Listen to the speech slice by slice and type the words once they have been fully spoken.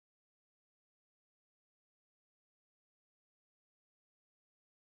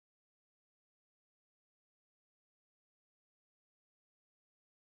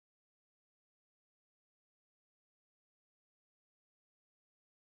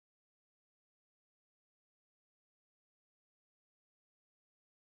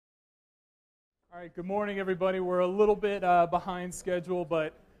All right, good morning, everybody. We're a little bit behind schedule,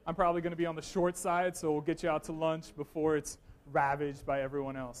 but I'm probably going to be on the short side, so we'll get you out to lunch before it's ravaged by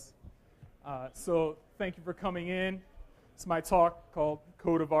everyone else. So thank you for coming in. It's my talk called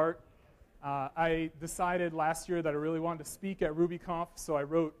Code of Art. I decided last year that I really wanted to speak at RUBYCONF, so I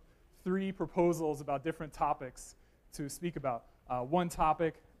wrote 3 proposals about different topics to speak about. One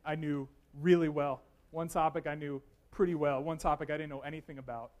topic I knew really well. One topic I knew pretty well. One topic I didn't know anything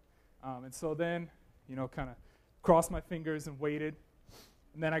about. And so then, kind of crossed my fingers and waited.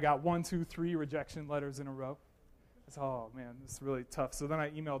 And then I got 1, 2, 3 rejection letters in a row. I said, oh, man, this is really tough. So then I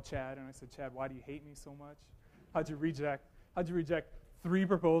emailed Chad, and I said, Chad, why do you hate me so much? How'd you reject 3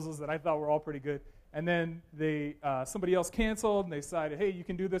 proposals that I thought were all pretty good? And then somebody else canceled, and they decided, hey, you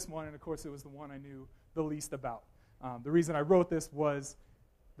can do this one. And, of course, it was the one I knew the least about. The reason I wrote this was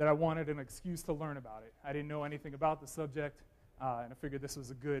that I wanted an excuse to learn about it. I didn't know anything about the subject. And I figured this was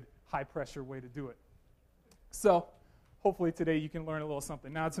a good high-pressure way to do it. So hopefully today you can learn a little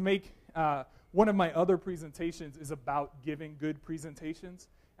something. Now, to make one of my other presentations is about giving good presentations,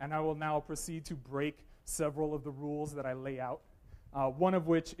 and I will now proceed to break several of the rules that I lay out, one of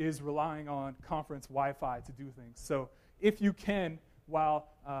which is relying on conference Wi-Fi to do things. So if you can, while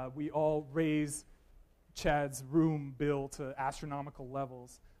we all raise Chad's room bill to astronomical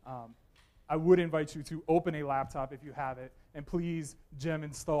levels, I would invite you to open a laptop if you have it, and please gem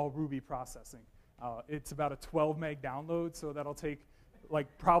install Ruby processing. It's about a 12 meg download, so that'll take,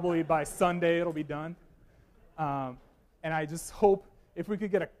 probably by Sunday it'll be done. And I just hope if we could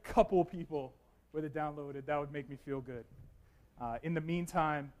get a couple people with it downloaded, that would make me feel good. In the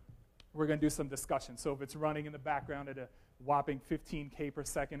meantime, we're going to do some discussion. So if it's running in the background at a whopping 15K per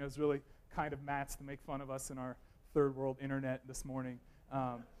second, it was really kind of Matt's to make fun of us in our third world internet this morning.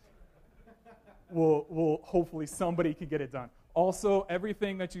 We'll hopefully somebody can get it done. Also,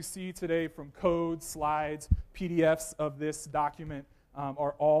 everything that you see today from codes, slides, PDFs of this document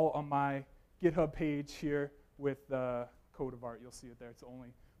are all on my GitHub page here with Code of Art. You'll see it there. It's the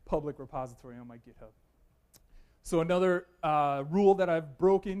only public repository on my GitHub. So another rule that I've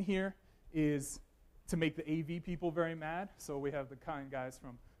broken here is to make the AV people very mad. So we have the kind guys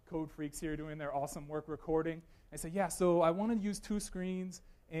from Code Freaks here doing their awesome work recording. I say, yeah, so I want to use 2 screens,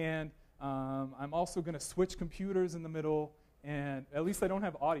 and I'm also going to switch computers in the middle, and at least I don't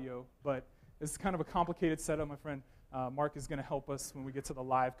have audio, but it's kind of a complicated setup. My friend Mark is going to help us when we get to the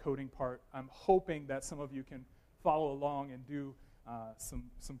live coding part. I'm hoping that some of you can follow along and do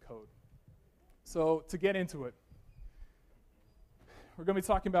some code. So to get into it, we're going to be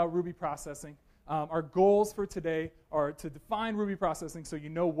talking about Ruby processing. Our goals for today are to define Ruby processing so you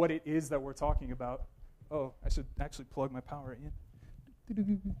know what it is that we're talking about. Oh, I should actually plug my power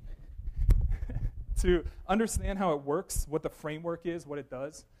in. To understand how it works, what the framework is, what it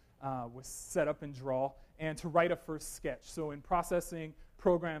does, with setup and draw, and to write a first sketch. So in processing,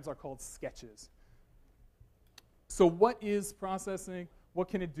 programs are called sketches. So what is processing? What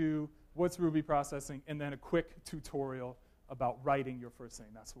can it do? What's Ruby processing? And then a quick tutorial about writing your first thing.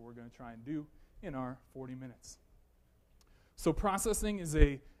 That's what we're going to try and do in our 40 minutes. So processing is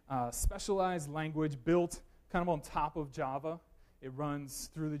a specialized language built kind of on top of Java. It runs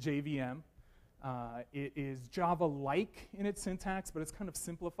through the JVM. It is Java-like in its syntax, but it's kind of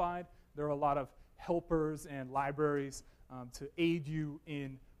simplified. There are a lot of helpers and libraries to aid you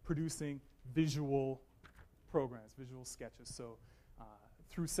in producing visual programs, visual sketches, so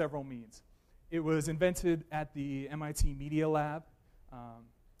through several means. It was invented at the MIT Media Lab,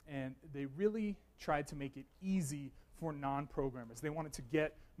 and they really tried to make it easy for non-programmers. They wanted to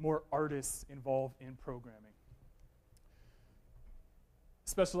get more artists involved in programming.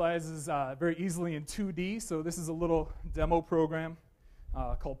 Specializes very easily in 2D, so this is a little demo program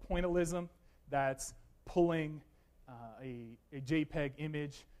called Pointillism that's pulling a JPEG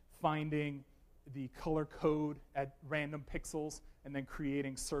image, finding the color code at random pixels, and then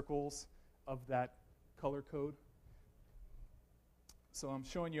creating circles of that color code. So I'm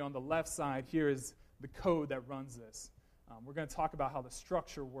showing you on the left side, here is the code that runs this. We're going to talk about how the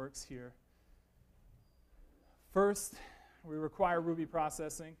structure works here. First, we require Ruby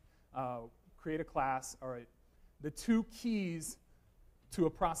processing, create a class. All right, the 2 keys to a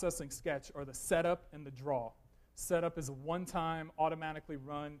processing sketch are the setup and the draw. Setup is a one-time, automatically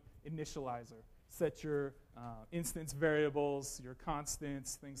run initializer. Set your instance variables, your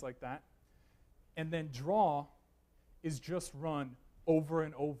constants, things like that. And then draw is just run over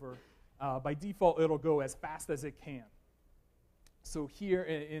and over. By default, it'll go as fast as it can. So here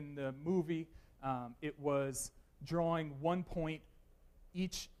in the movie, it was drawing 1 point.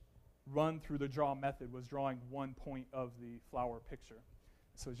 Each run through the draw method was drawing 1 point of the flower picture.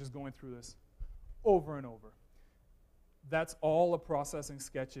 So it's just going through this over and over. That's all a processing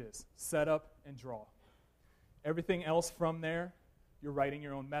sketch is, setup and draw. Everything else from there, you're writing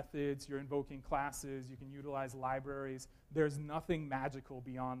your own methods, you're invoking classes, you can utilize libraries. There's nothing magical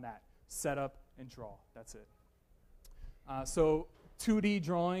beyond that. Setup and draw, that's it. So 2D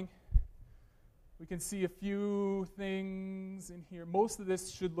drawing, we can see a few things in here. Most of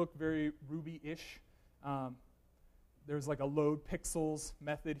this should look very Ruby-ish. There's like a load pixels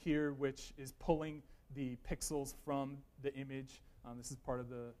method here, which is pulling the pixels from the image. This is part of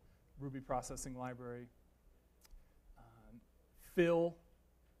the Ruby processing library. Fill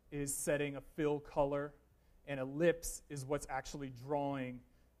is setting a fill color, and ellipse is what's actually drawing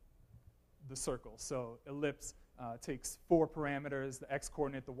the circle. So ellipse takes 4 parameters, the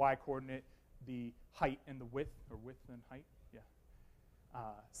x-coordinate, the y-coordinate, the height and the width, or width and height, yeah.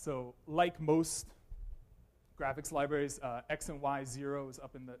 So like most graphics libraries, x and y 0 is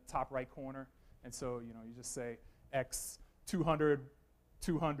up in the top right corner, and so you just say x 200,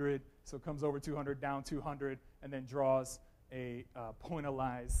 200, so it comes over 200, down 200, and then draws a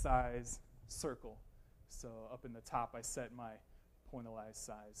pointillized size circle. So up in the top, I set my pointillized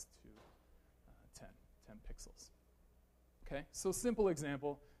size to 10 pixels. Okay, so simple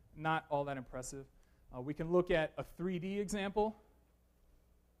example, not all that impressive. We can look at a 3D example.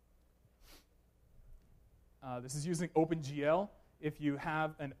 This is using OpenGL. If you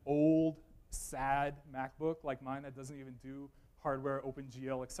have an old, sad MacBook like mine that doesn't even do hardware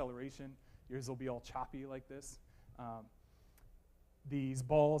OpenGL acceleration, yours will be all choppy like this. These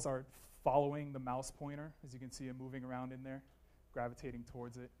balls are following the mouse pointer. As you can see, I'm moving around in there, gravitating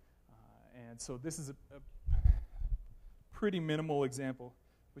towards it. And so this is a pretty minimal example.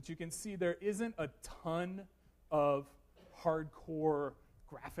 But you can see there isn't a ton of hardcore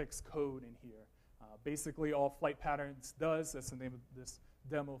graphics code in here. Basically, all Flight Patterns does, that's the name of this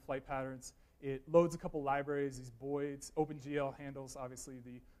demo, Flight Patterns, it loads a couple libraries, these voids. OpenGL handles, obviously,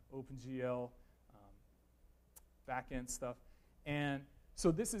 the OpenGL backend stuff. And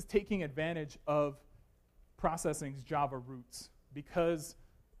so this is taking advantage of processing's Java roots. Because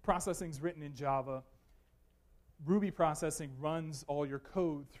processing's written in Java, Ruby processing runs all your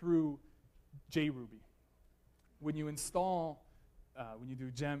code through JRuby. When you install, when you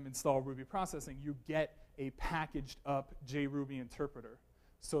do gem install Ruby processing, you get a packaged up JRuby interpreter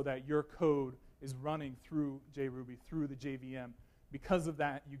so that your code is running through JRuby, through the JVM. Because of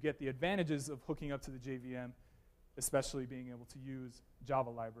that, you get the advantages of hooking up to the JVM, especially being able to use Java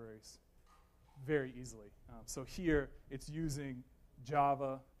libraries very easily. So here, it's using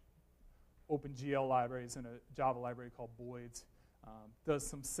Java OpenGL libraries and a Java library called Voids. Does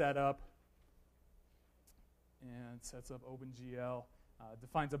some setup and sets up OpenGL.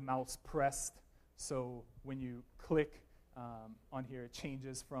 Defines a mouse pressed, so when you click on here, it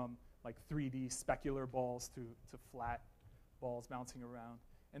changes from like 3D specular balls to flat balls bouncing around.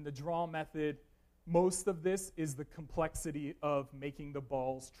 And the draw method, most of this is the complexity of making the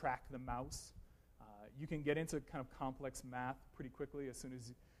balls track the mouse. You can get into kind of complex math pretty quickly as soon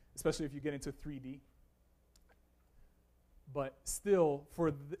as, especially if you get into 3D. But still,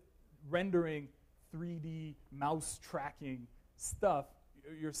 for rendering 3D mouse tracking stuff,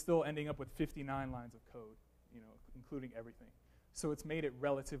 you're still ending up with 59 lines of code, including everything. So it's made it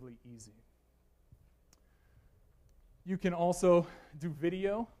relatively easy. You can also do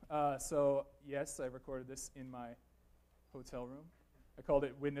video. So yes, I recorded this in my hotel room. I called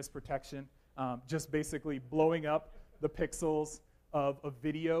it witness protection. Just basically blowing up the pixels of a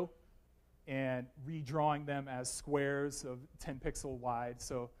video and redrawing them as squares of 10 pixel wide.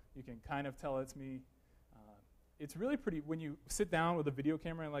 So you can kind of tell it's me. It's really pretty, when you sit down with a video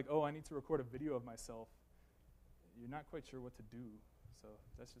camera and like, oh, I need to record a video of myself, you're not quite sure what to do. So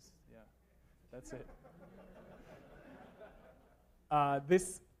that's just, yeah, that's it.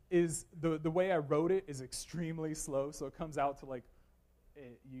 This is, the way I wrote it is extremely slow, so it comes out to like,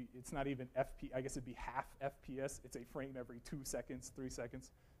 it's not even I guess it'd be half FPS. It's a frame every 2 seconds, 3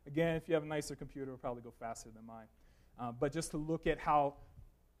 seconds. Again, if you have a nicer computer, it'll probably go faster than mine. But just to look at how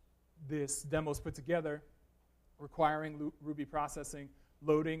this demo is put together, requiring Ruby processing,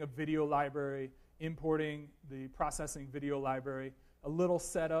 loading a video library, importing the processing video library, a little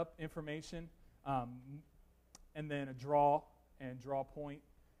setup information, and then a draw and draw point.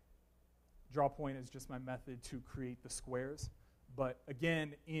 Draw point is just my method to create the squares. But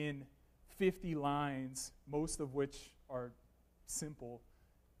again, in 50 lines, most of which are simple,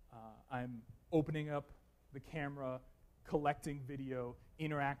 I'm opening up the camera, collecting video,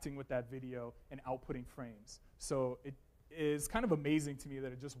 interacting with that video, and outputting frames. So it is kind of amazing to me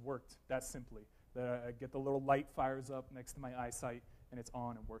that it just worked that simply, that I get the little light fires up next to my eyesight, and it's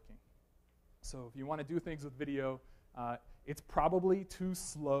on and working. So if you want to do things with video, it's probably too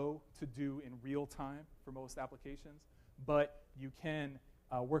slow to do in real time for most applications, but you can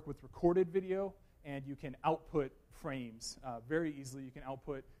work with recorded video, and you can output frames very easily. You can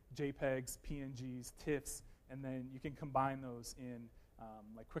output JPEGs, PNGs, TIFFs, and then you can combine those in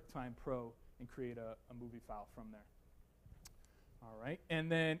like QuickTime Pro and create a movie file from there. All right,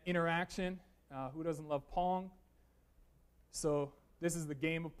 and then interaction. Who doesn't love Pong? So this is the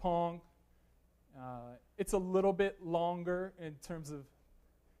game of Pong. It's a little bit longer in terms of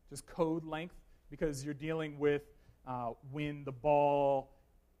just code length because you're dealing with when the ball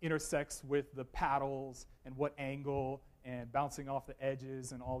intersects with the paddles and what angle and bouncing off the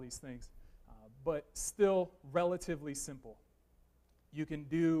edges and all these things. But still relatively simple. You can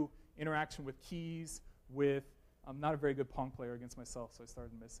do interaction with keys with, I'm not a very good Pong player against myself, so I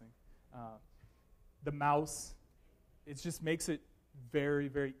started missing. The mouse, it just makes it very,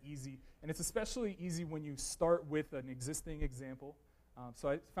 very easy. And it's especially easy when you start with an existing example. So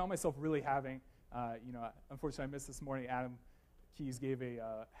I found myself really having, unfortunately I missed this morning, Adam Keyes gave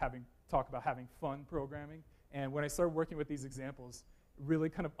a talk about having fun programming. And when I started working with these examples, it really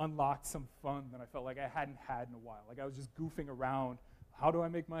kind of unlocked some fun that I felt like I hadn't had in a while. Like I was just goofing around. How do I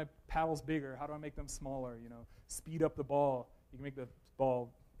make my paddles bigger? How do I make them smaller? Speed up the ball. You can make the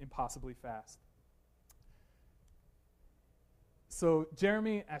ball impossibly fast. So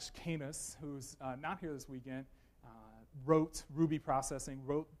Jeremy Ashkenas, who's not here this weekend, wrote Ruby processing,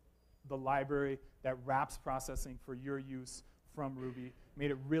 wrote the library that wraps processing for your use from Ruby,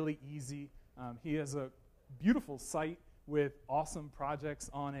 made it really easy. He has a beautiful site with awesome projects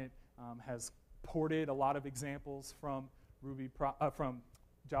on it, has ported a lot of examples from from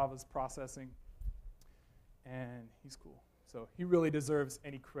Java's processing, and he's cool. So he really deserves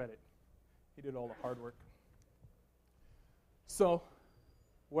any credit. He did all the hard work. So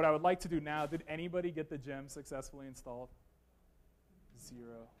what I would like to do now, did anybody get the gem successfully installed? 0.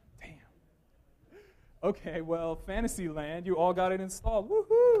 Damn. Okay, well, Fantasyland, you all got it installed.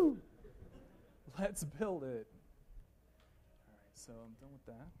 Woohoo! Let's build it. All right, so I'm done with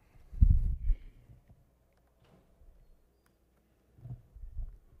that.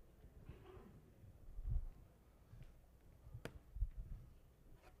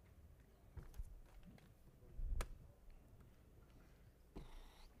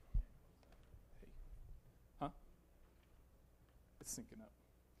 It's syncing up.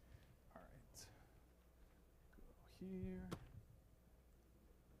 All right. Go here.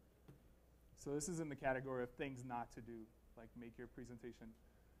 So this is in the category of things not to do, like make your presentation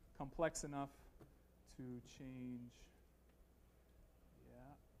complex enough to change.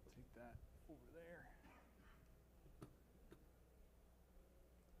 Yeah, take that over there.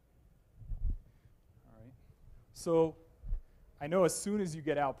 All right. So I know as soon as you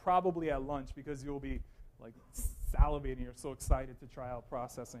get out, probably at lunch, because you'll be like salivating, you're so excited to try out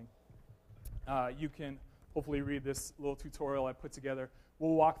processing. You can hopefully read this little tutorial I put together.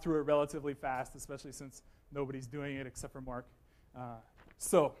 We'll walk through it relatively fast, especially since nobody's doing it except for Mark.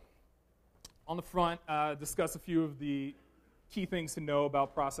 So on the front, discuss a few of the key things to know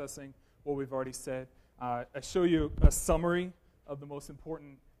about processing, what we've already said. I show you a summary of the most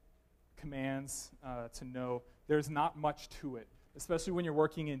important commands to know. There's not much to it, especially when you're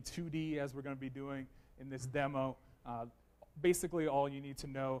working in 2D, as we're going to be doing in this demo. Basically, all you need to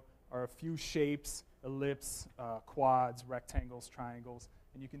know are a few shapes, ellipse, quads, rectangles, triangles,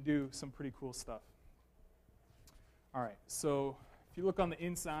 and you can do some pretty cool stuff. All right, so if you look on the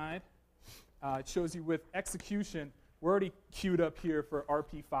inside, it shows you with execution, we're already queued up here for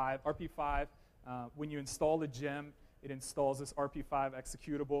RP5. RP5, when you install the gem, it installs this RP5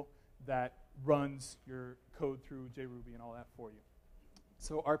 executable that runs your code through JRuby and all that for you.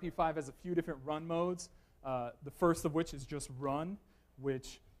 So RP5 has a few different run modes, the first of which is just run,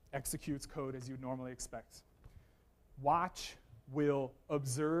 which executes code as you'd normally expect. Watch will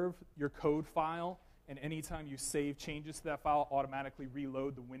observe your code file, and anytime you save changes to that file, automatically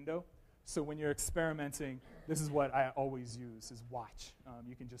reload the window. So when you're experimenting, this is what I always use, is watch.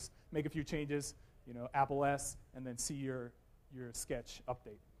 You can just make a few changes, Apple S, and then see your sketch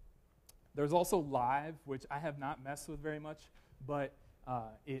update. There's also live, which I have not messed with very much, but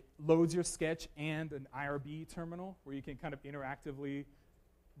it loads your sketch and an IRB terminal where you can kind of interactively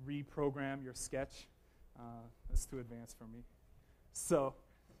reprogram your sketch. That's too advanced for me. So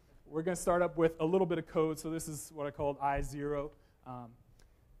we're going to start up with a little bit of code. So this is what I called I0.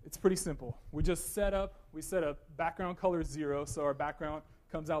 It's pretty simple. We set a background color 0, so our background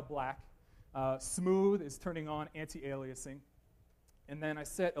comes out black. Smooth is turning on anti-aliasing. And then I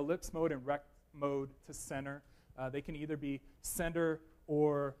set ellipse mode and rect mode to center. They can either be center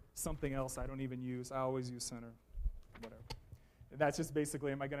or something else I don't even use. I always use center, whatever. And that's just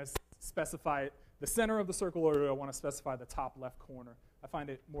basically, am I going to specify the center of the circle, or do I want to specify the top left corner? I find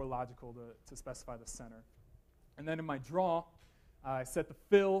it more logical to specify the center. And then in my draw, I set the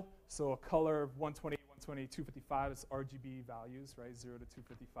fill, so a color of 120, 120, 255 is RGB values, right, 0 to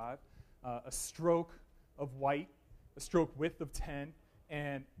 255. A stroke of white, a stroke width of 10,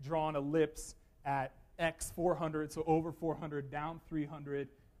 and draw an ellipse at x 400, so over 400, down 300,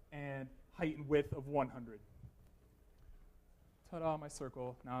 and height and width of 100. Ta-da, my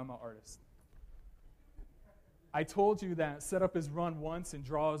circle. Now I'm an artist. I told you that setup is run once and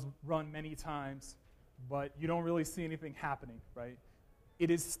draw is run many times, but you don't really see anything happening, right?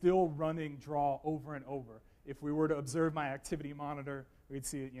 It is still running draw over and over. If we were to observe my activity monitor, we'd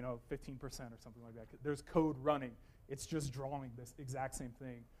see it, 15% or something like that. There's code running. It's just drawing this exact same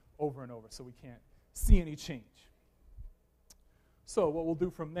thing over and over, so we can't see any change. So what we'll do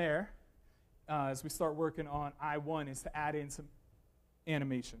from there, as we start working on I1, is to add in some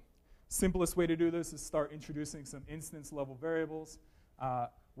animation. Simplest way to do this is start introducing some instance level variables.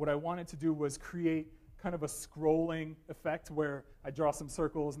 What I wanted to do was create kind of a scrolling effect where I draw some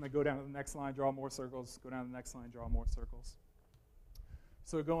circles and then go down to the next line, draw more circles, go down to the next line, draw more circles.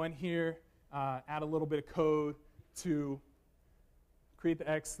 So go in here, add a little bit of code to create the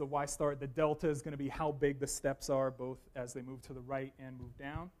X, the Y start. The delta is going to be how big the steps are, both as they move to the right and move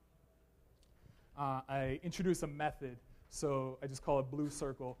down. I introduce a method, so I just call it blue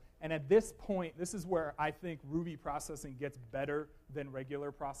circle. And at this point, this is where I think Ruby processing gets better than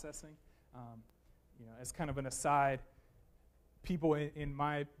regular processing. As kind of an aside, people in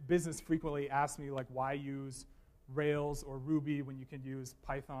my business frequently ask me, like, why use Rails or Ruby when you can use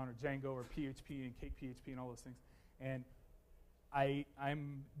Python or Django or PHP and Cake PHP and all those things. And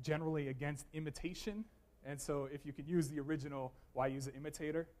I'm generally against imitation. And so if you can use the original, why use an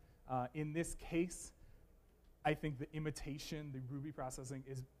imitator? In this case, I think the imitation, the Ruby processing,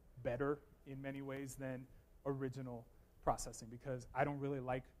 is better in many ways than original processing because I don't really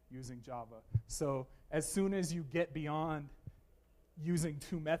like using Java. So as soon as you get beyond using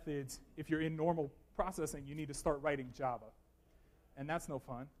two methods, if you're in normal processing, you need to start writing Java. And that's no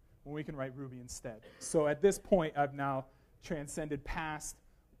fun when we can write Ruby instead. So at this point, I've now transcended past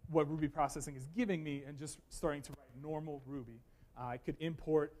what Ruby processing is giving me and just starting to write normal Ruby. I could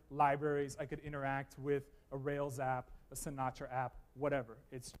import libraries. I could interact with a Rails app, a Sinatra app, whatever.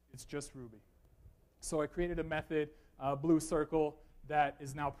 It's just Ruby. So I created a method, blue circle, that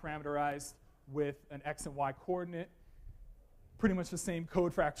is now parameterized with an X and Y coordinate. Pretty much the same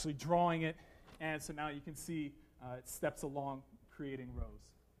code for actually drawing it. And so now you can see it steps along creating rows.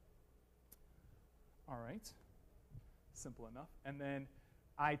 All right. Simple enough. And then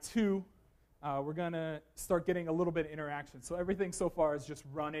I2, we're going to start getting a little bit of interaction. So everything so far is just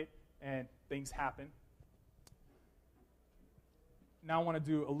run it and things happen. Now I want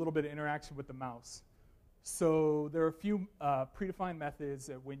to do a little bit of interaction with the mouse. So there are a few predefined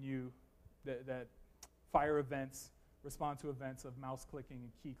methods that fire events, respond to events of mouse clicking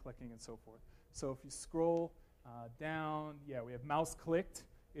and key clicking and so forth. So if you scroll down, we have mouse clicked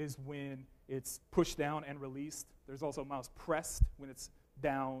is when it's pushed down and released. There's also mouse pressed when it's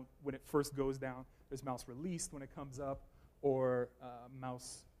down, when it first goes down. There's mouse released when it comes up, or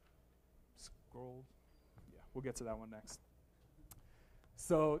mouse scrolled. Yeah, we'll get to that one next.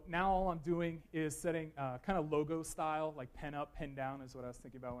 So now all I'm doing is setting kind of logo style, like pen up, pen down is what I was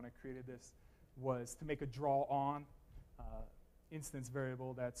thinking about when I created this, was to make a draw on instance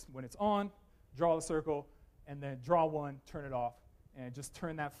variable that's when it's on, draw the circle, and then draw one, turn it off, and just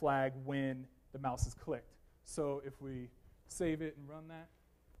turn that flag when the mouse is clicked. So if we save it and run that,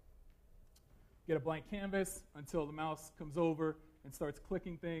 get a blank canvas until the mouse comes over and starts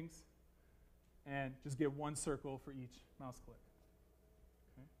clicking things, and just get one circle for each mouse click.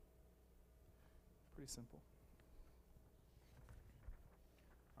 Okay. Pretty simple.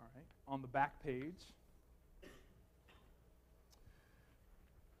 All right, on the back page,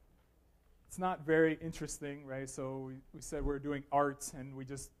 it's not very interesting, right? So we said we're doing arts, and we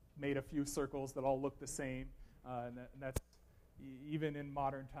just made a few circles that all look the same. And that's, even in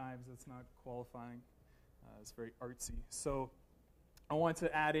modern times, that's not qualifying. It's very artsy. So I want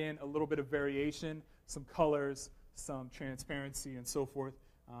to add in a little bit of variation, some colors, some transparency, and so forth.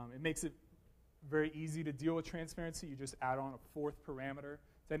 It makes it very easy to deal with transparency. You just add on a fourth parameter.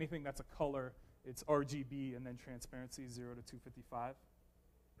 To anything that's a color, it's RGB, and then transparency 0 to 255.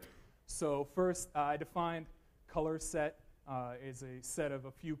 So first, I defined color set is a set of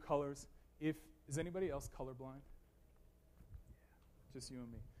a few colors. Is anybody else colorblind? Just you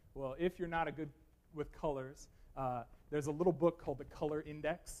and me. Well, if you're not good with colors, there's a little book called the Color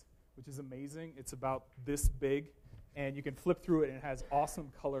Index, which is amazing. It's about this big, and you can flip through it, and it has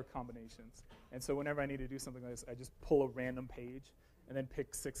awesome color combinations. And so whenever I need to do something like this, I just pull a random page and then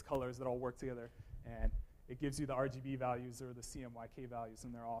pick 6 colors that all work together, and it gives you the RGB values or the CMYK values,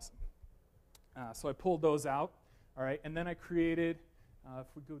 and they're awesome. So I pulled those out, all right, and then I created, if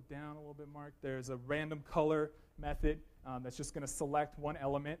we go down a little bit, Mark, there's a random color method that's just going to select one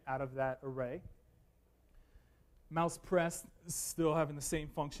element out of that array. Mouse press, still having the same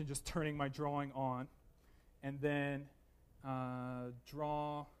function, just turning my drawing on. And then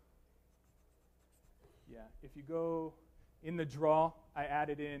draw, yeah, if you go in the draw, I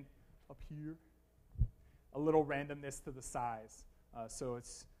added in up here a little randomness to the size. So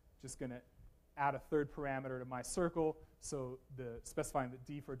it's just going to add a third parameter to my circle. So specifying the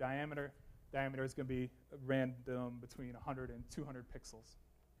D for diameter. Diameter is going to be random between 100 and 200 pixels.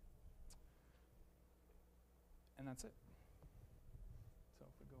 And that's it. So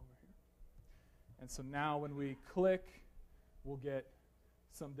if we go over here. And so now when we click, we'll get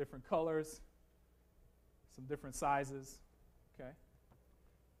some different colors, some different sizes. Okay.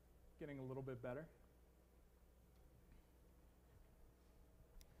 Getting a little bit better.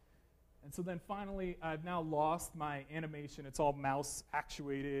 And so then finally, I've now lost my animation. It's all mouse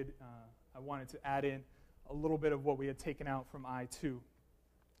actuated. I wanted to add in a little bit of what we had taken out from I2.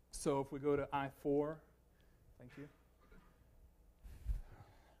 So if we go to I4, thank you.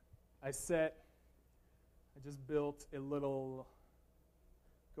 I just built a little,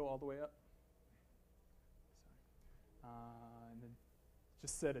 go all the way up. Sorry. And then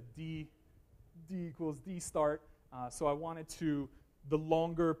just set a D equals D start. So I wanted to, the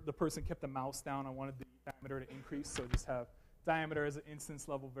longer the person kept the mouse down, I wanted the diameter to increase. So just have diameter as an instance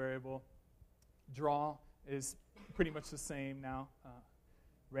level variable. Draw is pretty much the same now.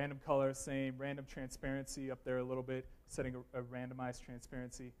 Random color, same. Random transparency up there a little bit, setting a randomized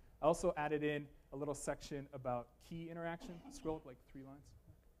transparency. I also added in a little section about key interaction. Scroll up like 3 lines.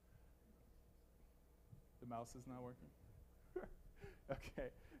 The mouse is not working. Okay,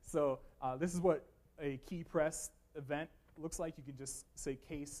 so this is what a key press event looks like. You can just say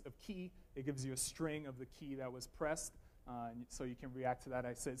case of key. It gives you a string of the key that was pressed, so you can react to that.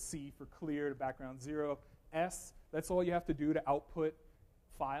 I said C for clear to background 0. S, that's all you have to do to output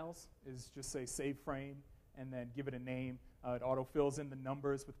files, is just say save frame and then give it a name. It auto-fills in the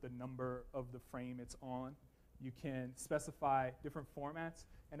numbers with the number of the frame it's on. You can specify different formats,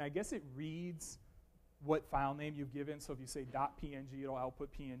 and I guess it reads what file name you've given. So if you say .png, it'll output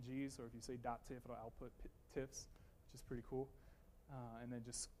PNGs, or if you say .tiff, it'll output TIFFs, which is pretty cool. And then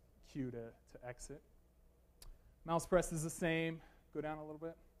just Q to exit. Mouse press is the same. Go down a little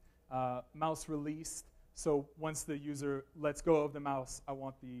bit. Mouse released. So once the user lets go of the mouse, I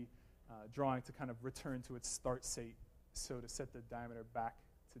want the drawing to kind of return to its start state. So to set the diameter back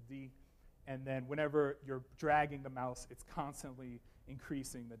to D. And then whenever you're dragging the mouse, it's constantly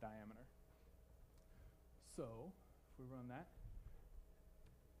increasing the diameter. So if we run that,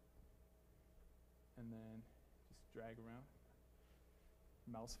 and then just drag around,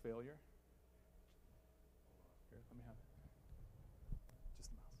 mouse failure. Here, let me have it. Just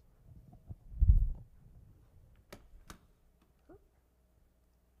the mouse.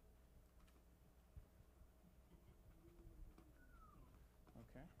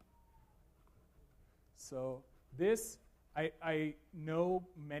 Okay. So this, I know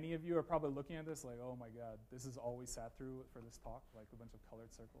many of you are probably looking at this like, oh my God, this is all we sat through for this talk, like a bunch of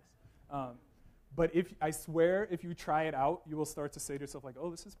colored circles. But I swear, if you try it out, you will start to say to yourself like, oh,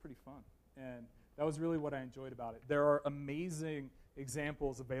 this is pretty fun. And that was really what I enjoyed about it. There are amazing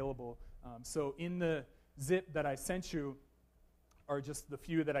examples available. So in the zip that I sent you are just the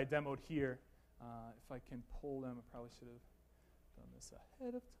few that I demoed here. If I can pull them, I probably should have done this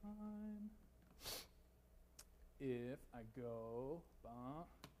ahead of time. If I go,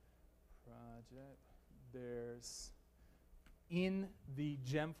 project, there's, in the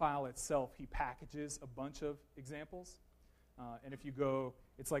gem file itself, he packages a bunch of examples. And if you go,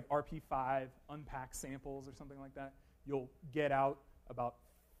 it's like RP5 unpack samples or something like that. You'll get out about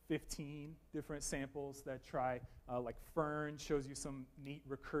 15 different samples that try, like Fern shows you some neat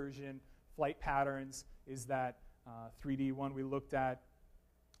recursion. Flight patterns is that 3D one we looked at.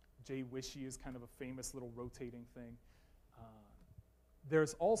 Jay Wishy is kind of a famous little rotating thing.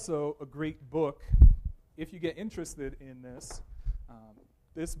 There's also a great book, if you get interested in this.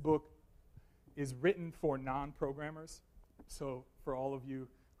 This book is written for non-programmers. So for all of you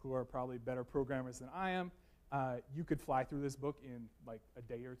who are probably better programmers than I am, you could fly through this book in like a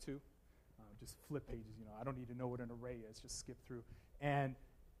day or two. Just flip pages, I don't need to know what an array is, just skip through. And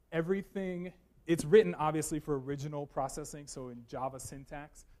everything, it's written obviously for original processing, so in Java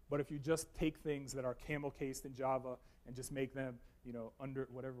syntax. But if you just take things that are camel cased in Java and just make them, under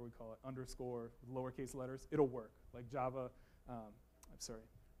whatever we call it, underscore with lowercase letters, it'll work. Like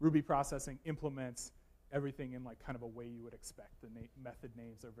Ruby processing implements everything in like kind of a way you would expect. The method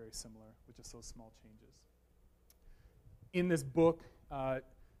names are very similar with just those small changes. In this book,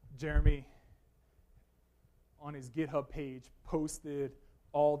 Jeremy, on his GitHub page, posted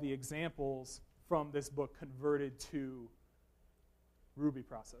all the examples from this book converted to Ruby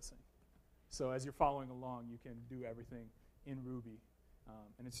processing. So as you're following along, you can do everything in Ruby.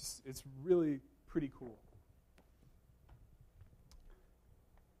 And it's really pretty cool.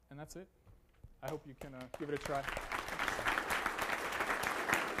 And that's it. I hope you can give it a try.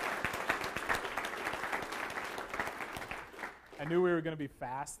 I knew we were going to be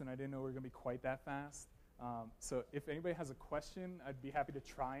fast, and I didn't know we were going to be quite that fast. So if anybody has a question, I'd be happy to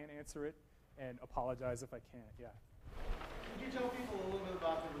try and answer it, and apologize if I can't. Yeah. Could you tell people a little bit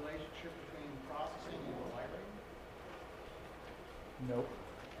about the relationship between processing and wiring?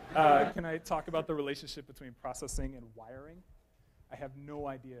 Nope. Can I talk about the relationship between processing and wiring? I have no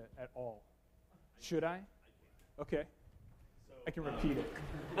idea at all. Should I? Okay. I can repeat it.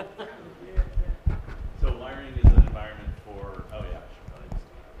 So wiring is an environment for,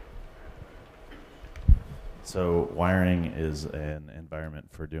 So wiring is an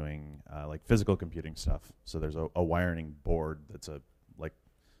environment for doing like physical computing stuff. So there's a wiring board that's sort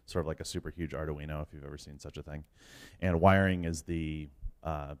of like a super huge Arduino, if you've ever seen such a thing. And wiring is the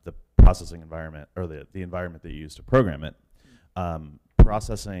processing environment, or the environment that you use to program it.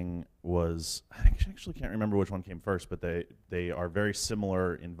 Processing was, I actually can't remember which one came first, but they are very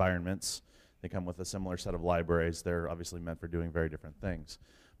similar environments. They come with a similar set of libraries. They're obviously meant for doing very different things.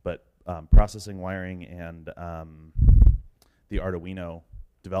 But processing, wiring, and the Arduino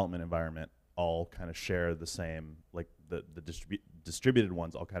development environment all kind of share the same, like the distributed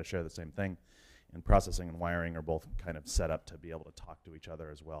ones all kind of share the same thing. And processing and wiring are both kind of set up to be able to talk to each other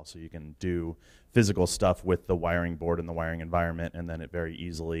as well. So you can do physical stuff with the wiring board and the wiring environment, and then it very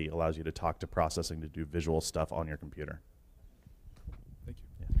easily allows you to talk to processing to do visual stuff on your computer. Thank you.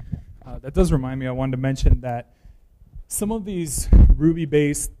 Yeah. That does remind me, I wanted to mention that some of these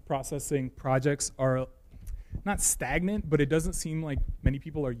Ruby-based processing projects are not stagnant, but it doesn't seem like many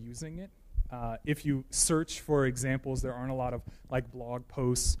people are using it. If you search for examples, there aren't a lot of like blog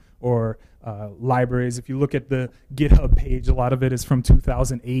posts or libraries. If you look at the GitHub page, a lot of it is from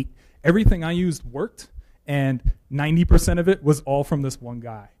 2008. Everything I used worked, and 90% of it was all from this one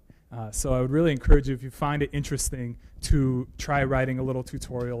guy. So I would really encourage you, if you find it interesting, to try writing a little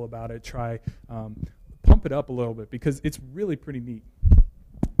tutorial about it. Try pump it up a little bit, because it's really pretty neat.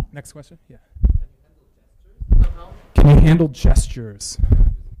 Next question? Yeah. Can you handle gestures?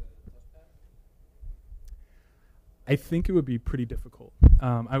 I think it would be pretty difficult.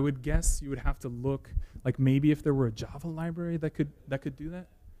 I would guess you would have to look, like maybe if there were a Java library that could do that.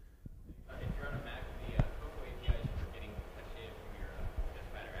 If you're on a Mac, the Cocoa APIs for getting fetched data from your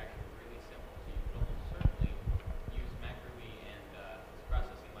testpad are actually really simple. So you could almost certainly use MacRuby and this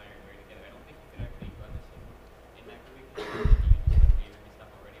processing library together. I don't think you could actually run this in MacRuby because you can use the Ruby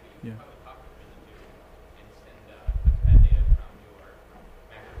stuff already, but you can probably talk between the two and send testpad data from your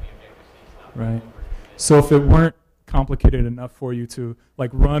MacRuby Objective-C stuff. Right. So if it weren't complicated enough for you to like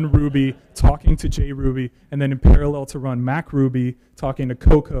run Ruby talking to JRuby, and then in parallel to run MacRuby talking to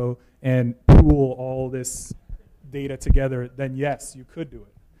Cocoa and pool all this data together, then yes, you could do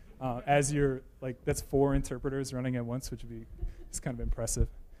it. As you're like, that's 4 interpreters running at once, which would be, it's kind of impressive.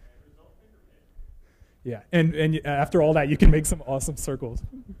 Yeah, and after all that, you can make some awesome circles.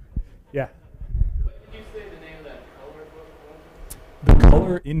 Yeah. What did you say the name of that color book was? The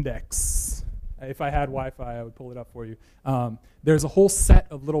Color Index. If I had Wi-Fi, I would pull it up for you. There's a whole set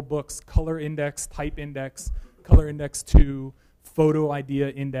of little books: Color Index, Type Index, Color Index 2, Photo Idea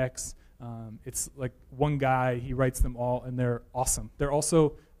Index. It's like one guy, he writes them all, and they're awesome. They're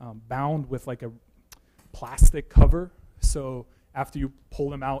also bound with like a plastic cover, so after you pull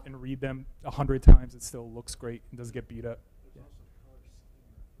them out and read them 100 times, it still looks great and doesn't get beat up. Yeah.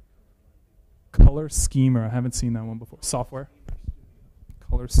 Color Schemer, I haven't seen that one before. Software.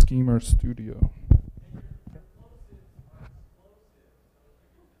 Color Schemer Studio.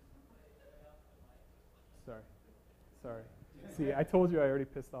 Sorry. See, I told you I already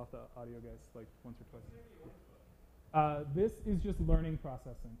pissed off the audio guys like once or twice. This is just learning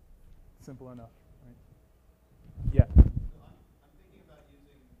processing. Simple enough, right? Yeah. I'm thinking about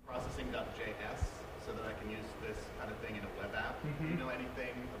using processing.js so that I can use this kind of thing in a web app. Do you know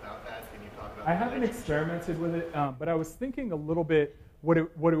anything about that? Can you talk about I haven't experimented with it, but I was thinking a little bit what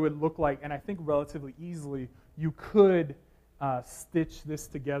it would look like, and I think relatively easily you could stitch this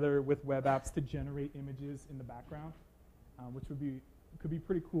together with web apps to generate images in the background, which could be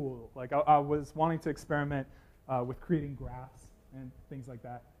pretty cool. Like I was wanting to experiment with creating graphs and things like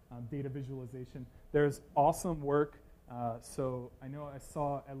that, data visualization. There's awesome work. So I know I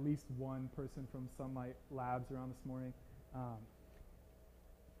saw at least one person from Sunlight Labs around this morning.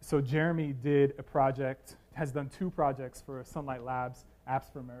 So Jeremy did a project, has done 2 projects for Sunlight Labs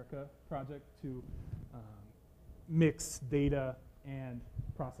Apps for America project to mix data and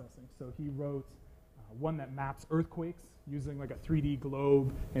processing. So he wrote one that maps earthquakes using like a 3D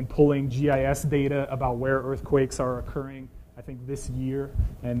globe and pulling GIS data about where earthquakes are occurring, I think this year,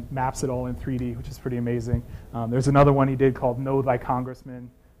 and maps it all in 3D, which is pretty amazing. There's another one he did called Know Thy Congressman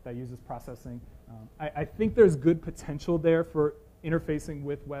that uses processing. I think there's good potential there for interfacing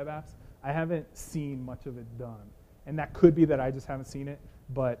with web apps. I haven't seen much of it done. And that could be that I just haven't seen it,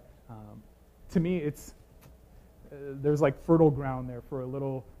 but to me it's there's like fertile ground there for a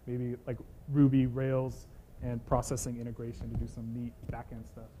little maybe like Ruby, Rails, and processing integration to do some neat back-end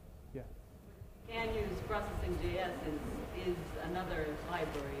stuff. Yeah. Can use processing.js is another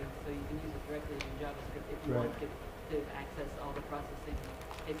library, so you can use it directly in JavaScript if you want to access all the processing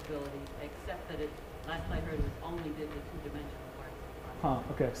capabilities, except that last I heard, it only did the 2-dimensional part.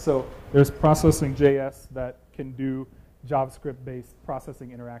 Okay, so there's processing.js that can do JavaScript-based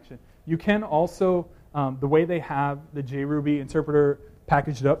processing interaction. You can also, the way they have the JRuby interpreter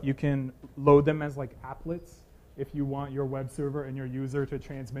packaged up, you can load them as like applets if you want your web server and your user to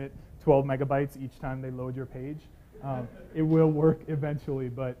transmit 12 megabytes each time they load your page. It will work eventually,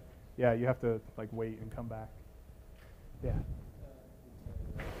 but yeah, you have to like wait and come back. Yeah.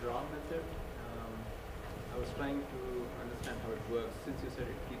 Draw method. I was trying to understand how it works. Since you said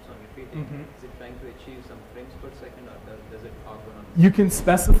it keeps on repeating, is it trying to achieve some frames per second, or does it augment on? You can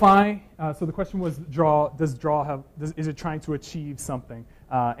specify. So the question was, is it trying to achieve something?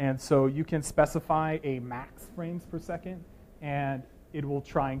 And so you can specify a max frames per second, and it will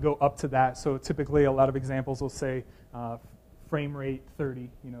try and go up to that. So typically, a lot of examples will say frame rate 30.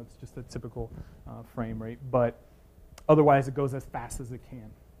 You know, it's just a typical frame rate. But otherwise, it goes as fast as it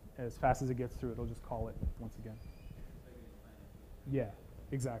can. As fast as it gets through, it'll just call it once again. Yeah,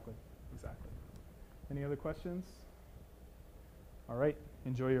 exactly. Any other questions? All right,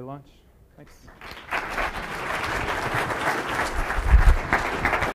 enjoy your lunch. Thanks.